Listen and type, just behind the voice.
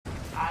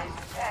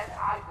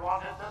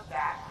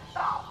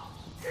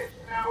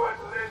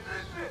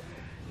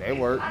It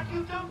worked. And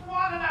you don't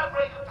want an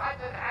outbreak of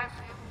titan ants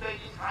and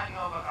ladies hanging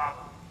over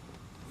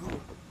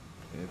Gotham.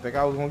 Didn't think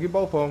I was gonna get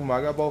both of them, but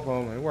I got both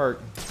of them. It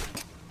worked.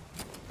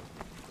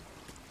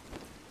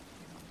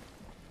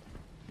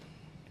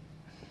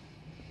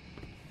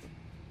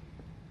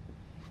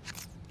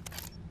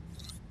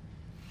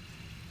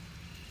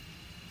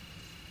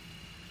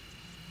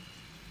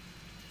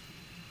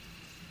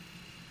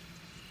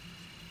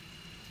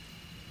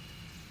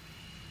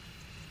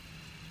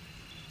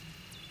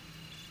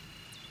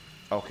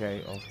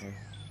 Okay, okay.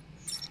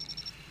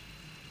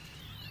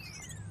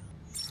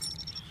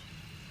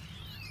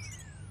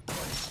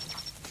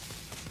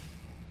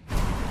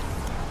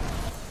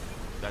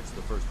 That's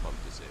the first pump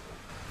disabled.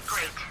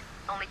 Great.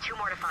 Only 2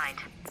 more to find.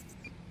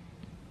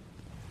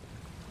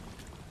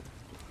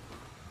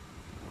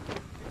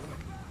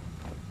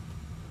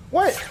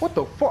 What? What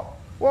the fuck?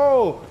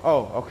 Whoa!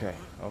 Oh, okay,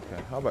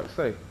 okay. I was about to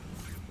say.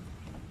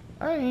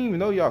 I didn't even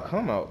know y'all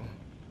come out.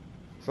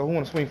 So who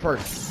wanna swing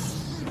first?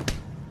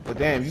 But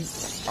damn, you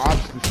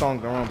obviously stung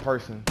the wrong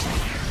person.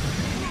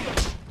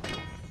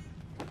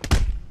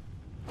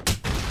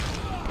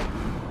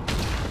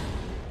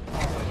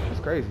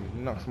 It's crazy.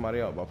 You knock somebody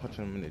out by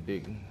punching them in the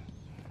dick.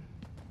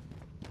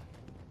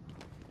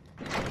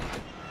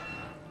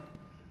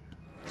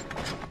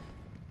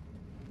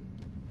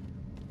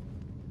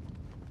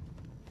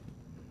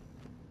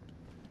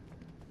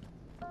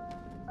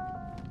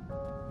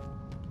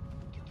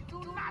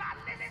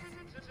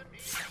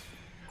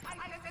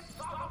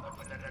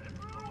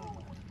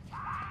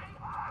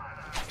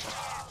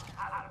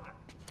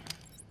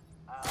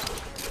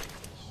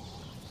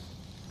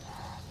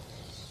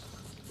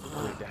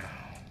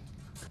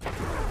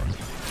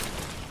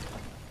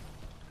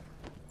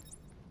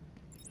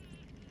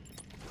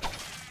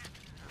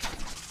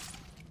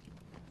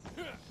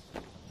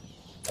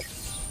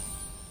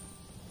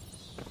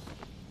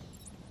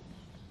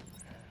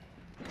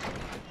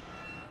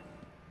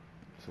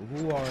 So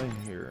who are in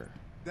here?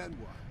 Then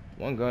what?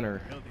 One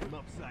gunner. Held him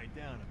upside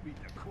down and beat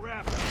the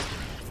crap out of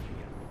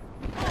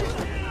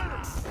him.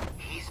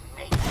 He's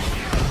making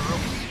you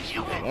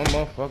stupid. One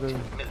motherfucker.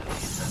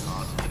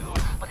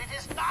 But it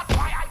is not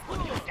why I put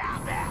you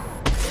down there.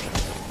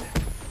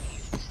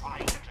 He's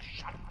trying to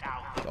shut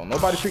down. Don't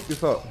nobody pick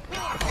this up.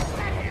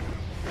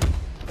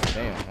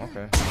 Damn,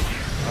 okay.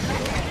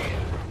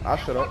 I'll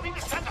shut up.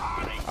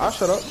 I'll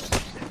shut up.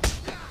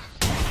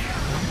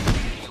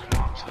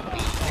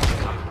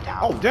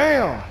 Oh,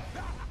 damn!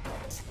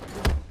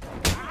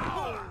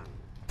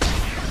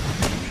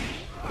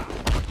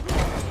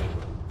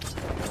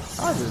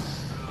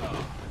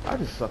 I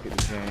just suck at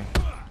this game.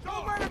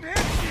 Don't let him hit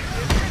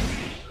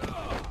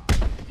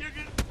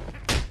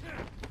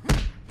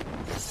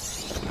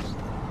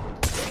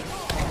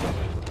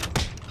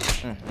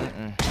you!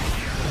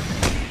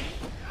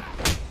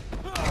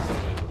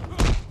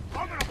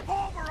 I'm gonna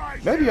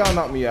pulverize. Maybe y'all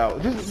knock me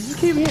out. Just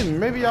keep hitting me.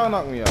 Maybe y'all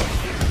knock me out.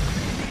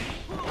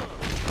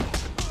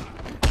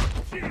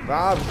 I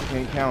obviously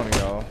can't counter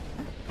y'all.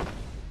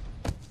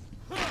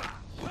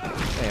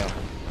 Damn.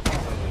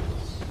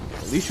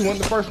 At least you weren't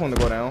the first one to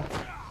go down.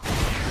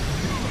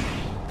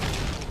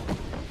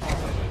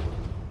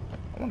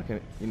 I wonder,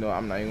 you know,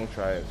 I'm not even gonna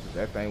try it.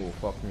 That thing will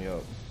fuck me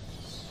up.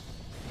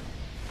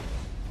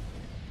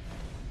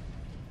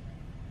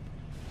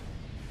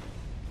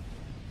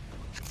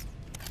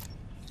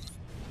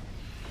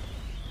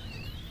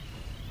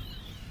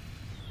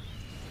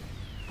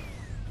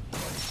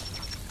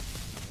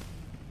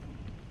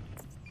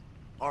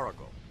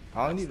 Oracle.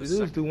 All I need to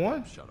do is do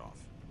one. Shut off.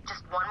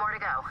 Just 1 more to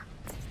go.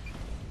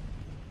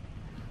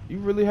 You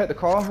really had to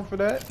call her for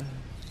that?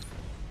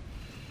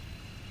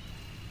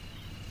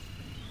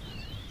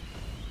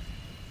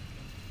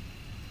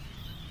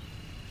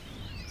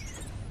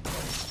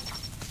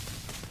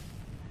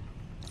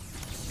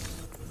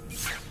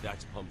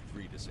 That's pump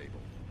 3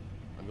 disabled.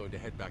 I'm going to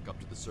head back up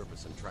to the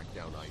surface and track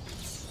down ID.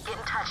 Get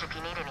in touch if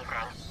you need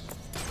anything.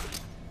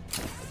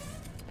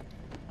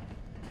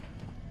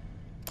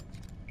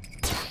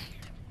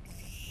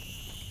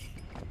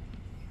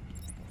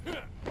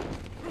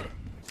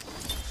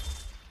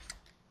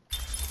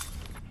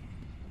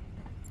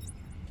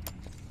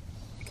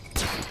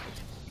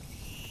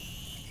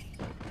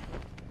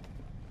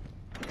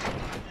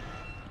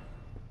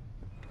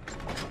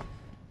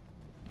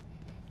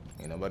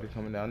 Ain't nobody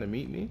coming down to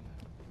meet me.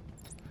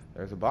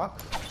 There's a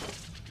box.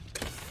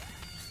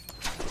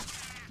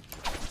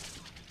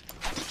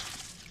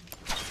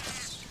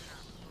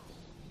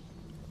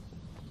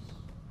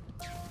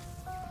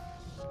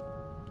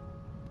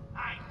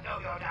 I know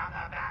you're down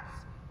there, Bats.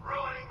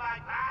 Ruining my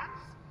plans?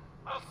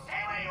 Well,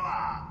 stay where you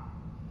are.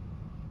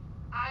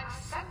 I'm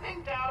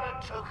sending down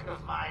a token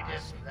of my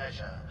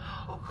displeasure.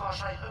 Oh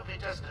gosh, I hope it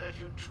doesn't hurt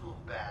you too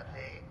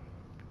badly.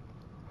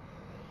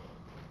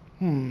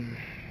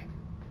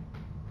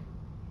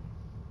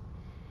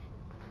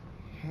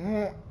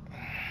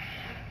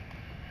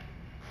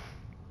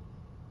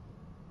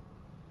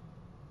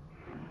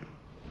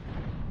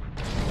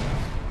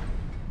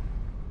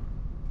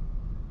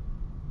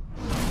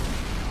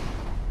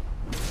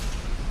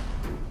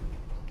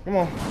 Come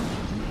on.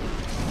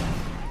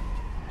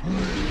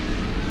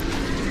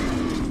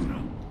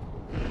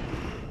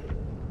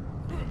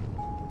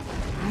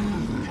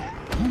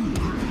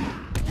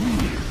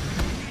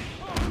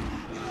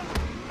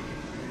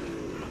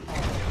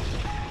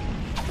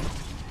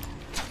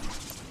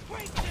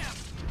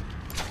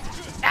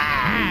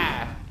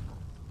 Ah!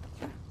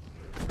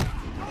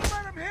 Don't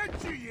let him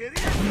hit you, you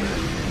idiot!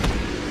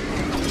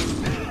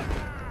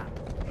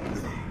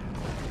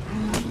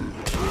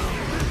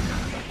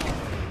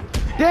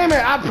 Damn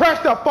it! I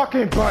pressed the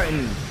fucking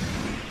button.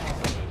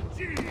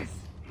 Jeez!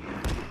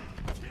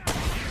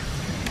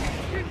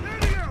 Keep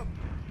hitting him!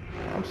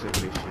 I'm sick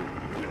of this shit.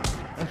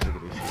 I'm sick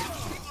of this shit.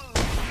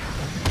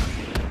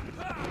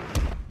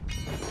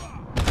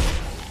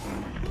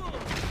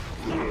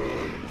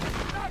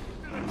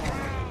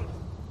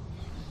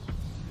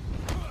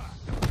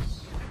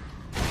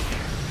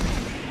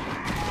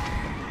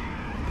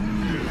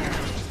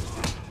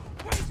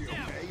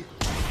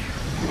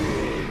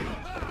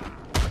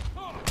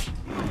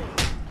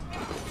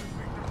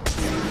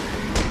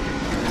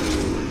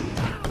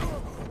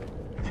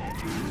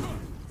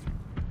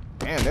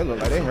 Damn, they look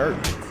like they hurt.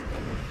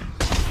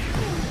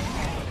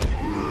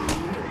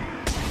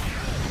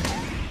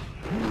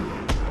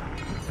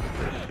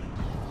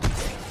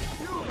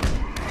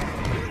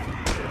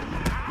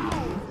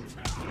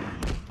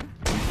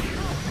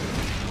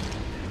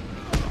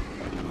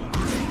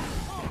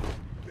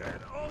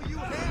 That all you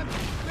have is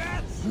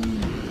bats?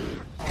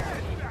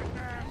 Get back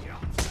there!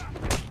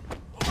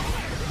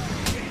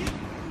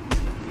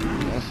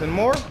 Want to send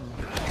more? Okay,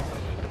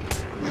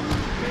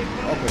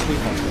 please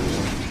don't send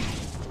more.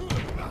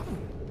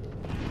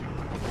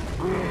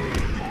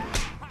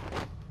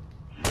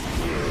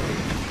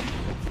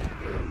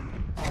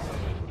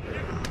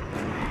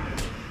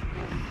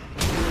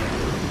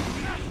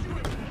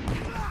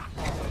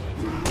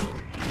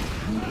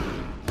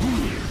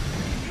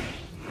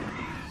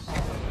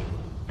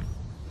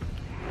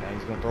 Now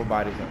he's gonna throw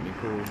bodies at me,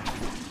 cool.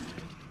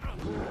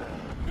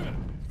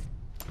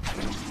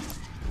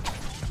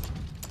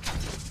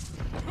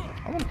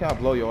 I'm gonna kind of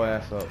blow your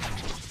ass up.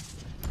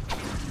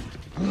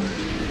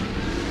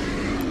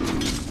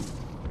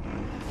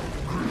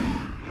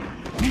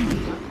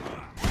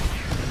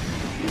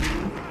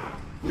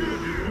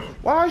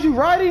 Why are you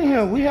riding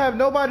him? We have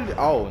nobody.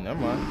 Oh, never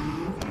mind.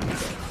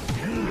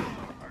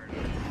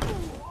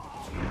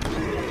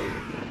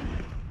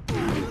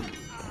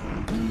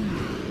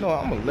 No,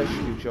 I'm gonna let you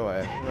shoot your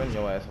ass. Run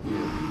your ass over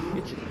here.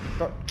 Get your.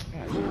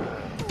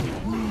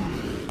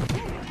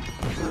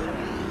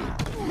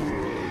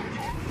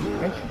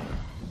 Thank you.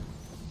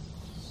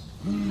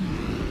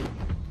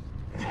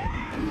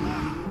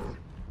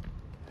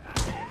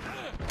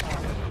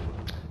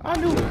 I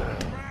knew it.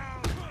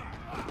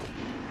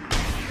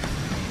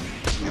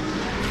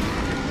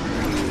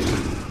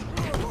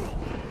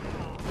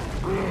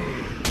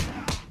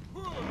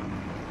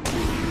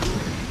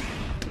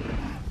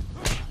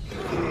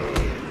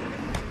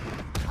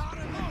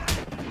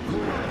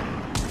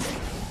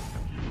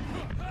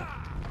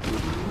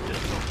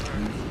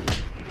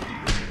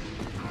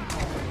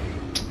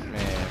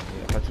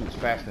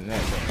 Faster than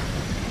that,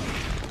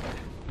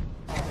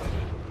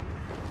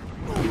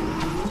 though.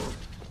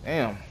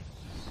 Damn.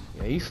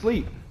 Yeah, he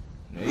sleep.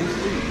 Yeah, he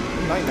sleep.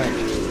 Night night.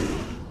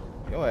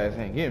 Your ass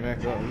ain't getting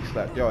back up. He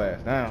slapped your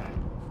ass down.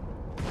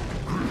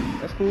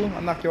 That's cool. I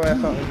knocked your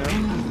ass out in there.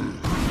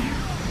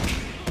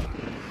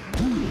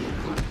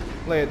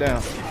 Lay it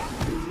down.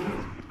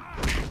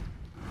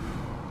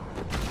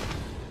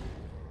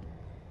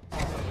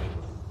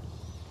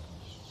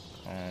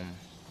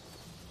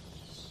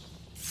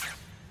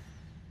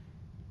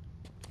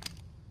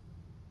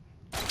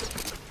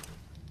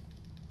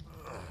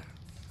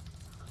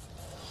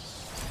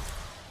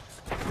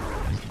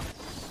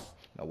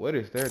 What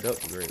is there to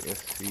upgrade?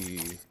 Let's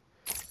see.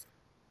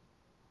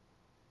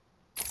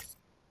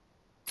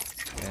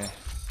 Yeah.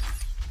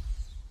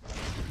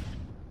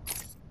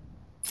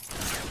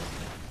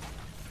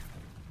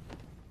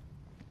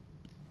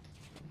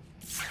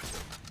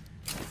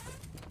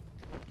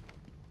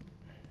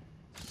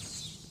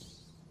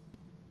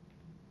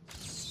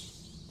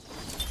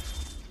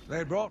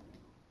 They brought.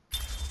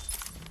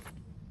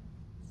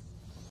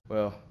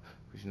 Well,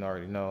 we should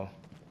already know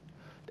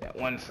that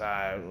one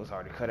side was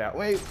already cut out.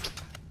 Wait.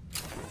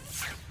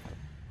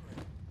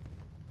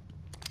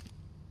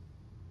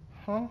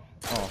 Huh?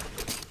 Oh.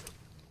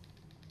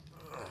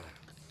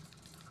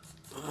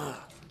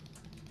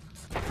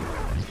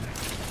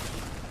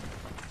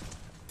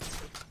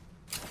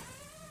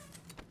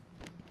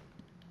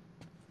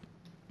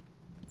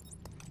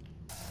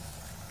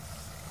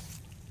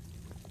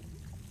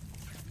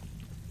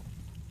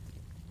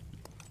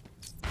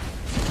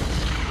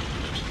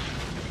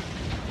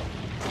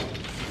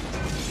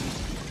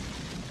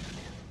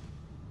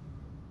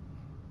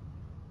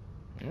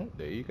 Oh,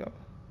 there you go.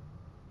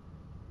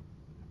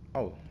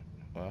 Oh,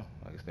 well,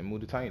 I guess they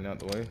moved the Titan out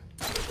the way.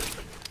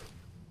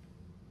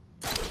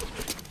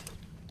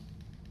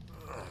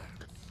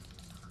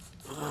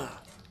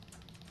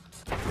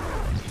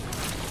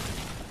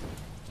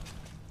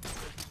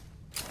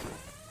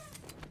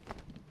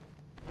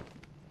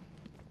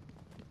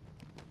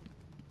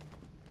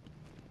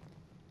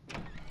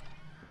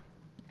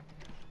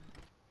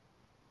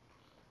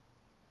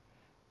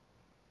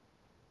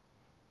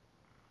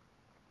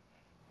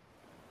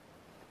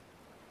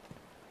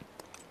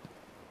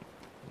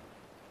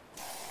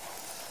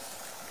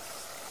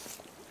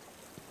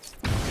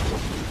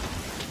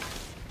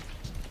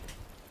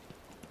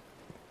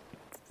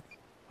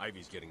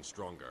 Ivy's getting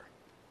stronger.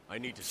 I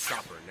need to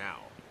stop her now.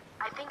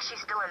 I think she's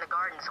still in the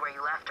gardens where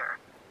you left her,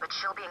 but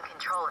she'll be in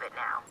control of it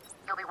now.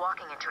 You'll be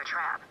walking into a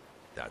trap.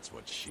 That's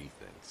what she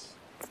thinks.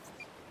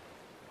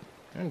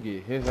 I'm gonna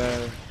get his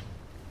ass.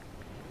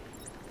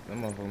 That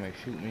motherfucker may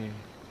shoot me.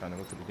 Trying to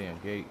go to the damn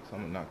gate, so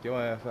I'm gonna knock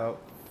your ass out.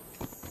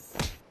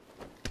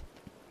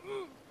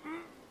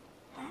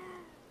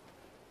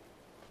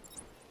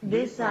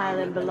 This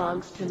island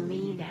belongs to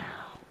me now.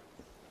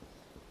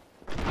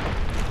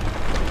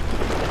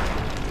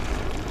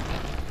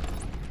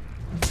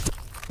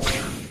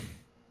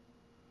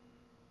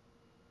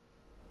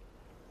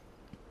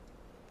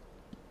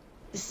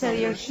 So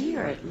you're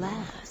here at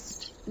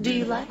last. Do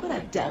you like what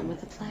I've done with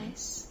the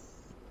place?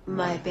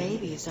 My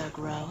babies are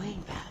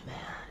growing, Batman.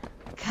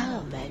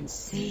 Come and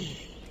see.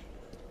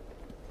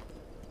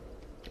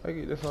 I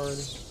get this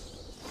already?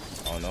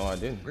 Oh no, I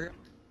didn't.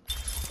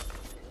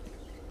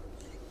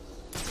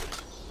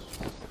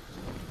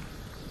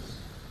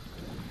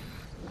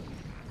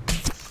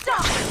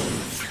 Stop!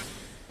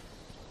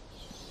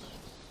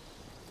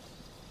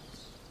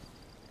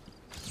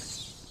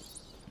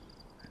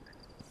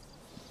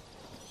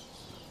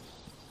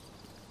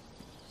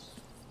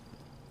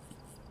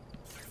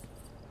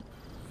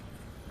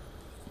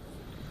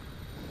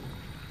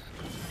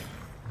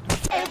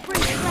 Every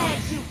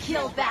chance you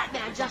kill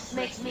Batman just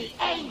makes me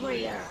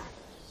angrier.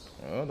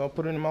 Well, don't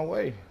put it in my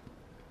way.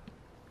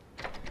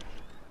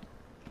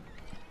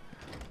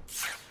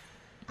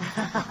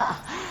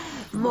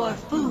 More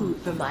food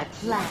for my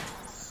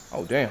plants.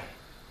 Oh damn.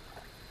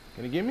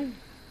 Can it get me?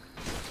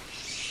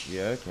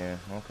 Yeah, it can.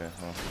 Okay,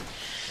 huh.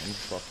 Let me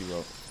fuck you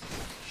up.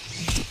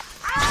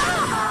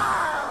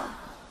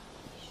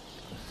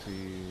 Let's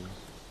see.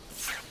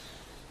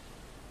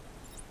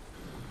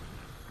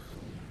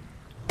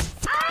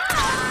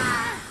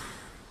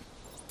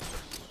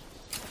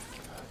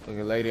 Look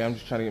at lady, I'm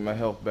just trying to get my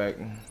health back.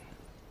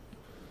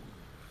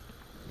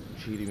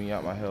 Cheated me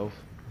out my health.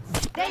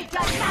 They've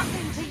done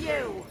nothing to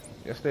you.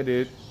 Yes, they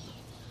did.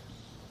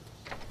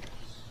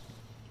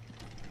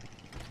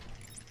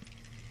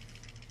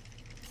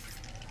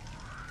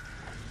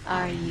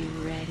 Are you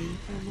ready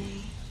for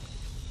me?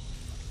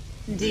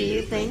 Do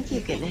you think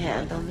you can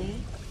handle me?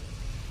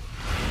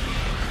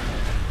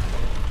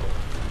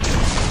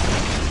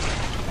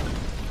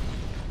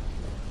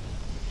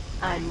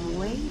 I'm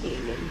waiting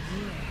in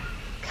here.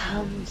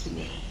 Come to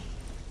me.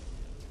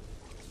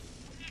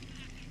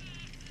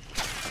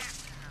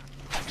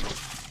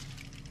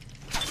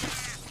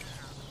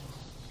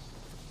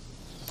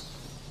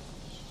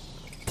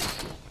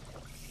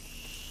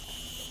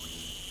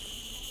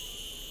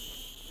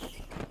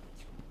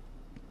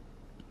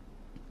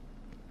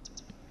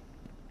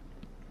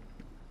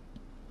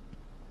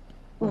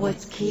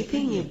 What's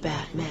keeping you,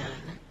 Batman?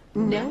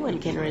 No one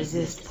can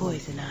resist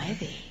poison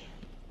ivy.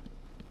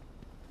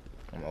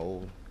 I'm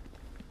old.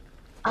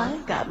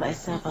 I've got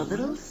myself a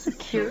little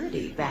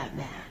security,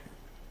 Batman.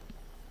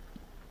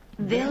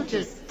 They'll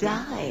just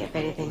die if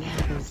anything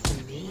happens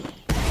to me.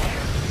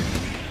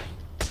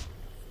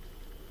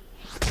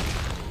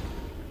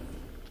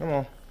 Come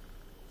on.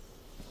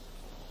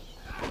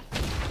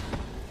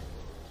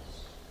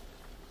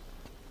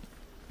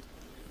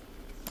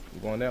 You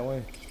going that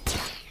way?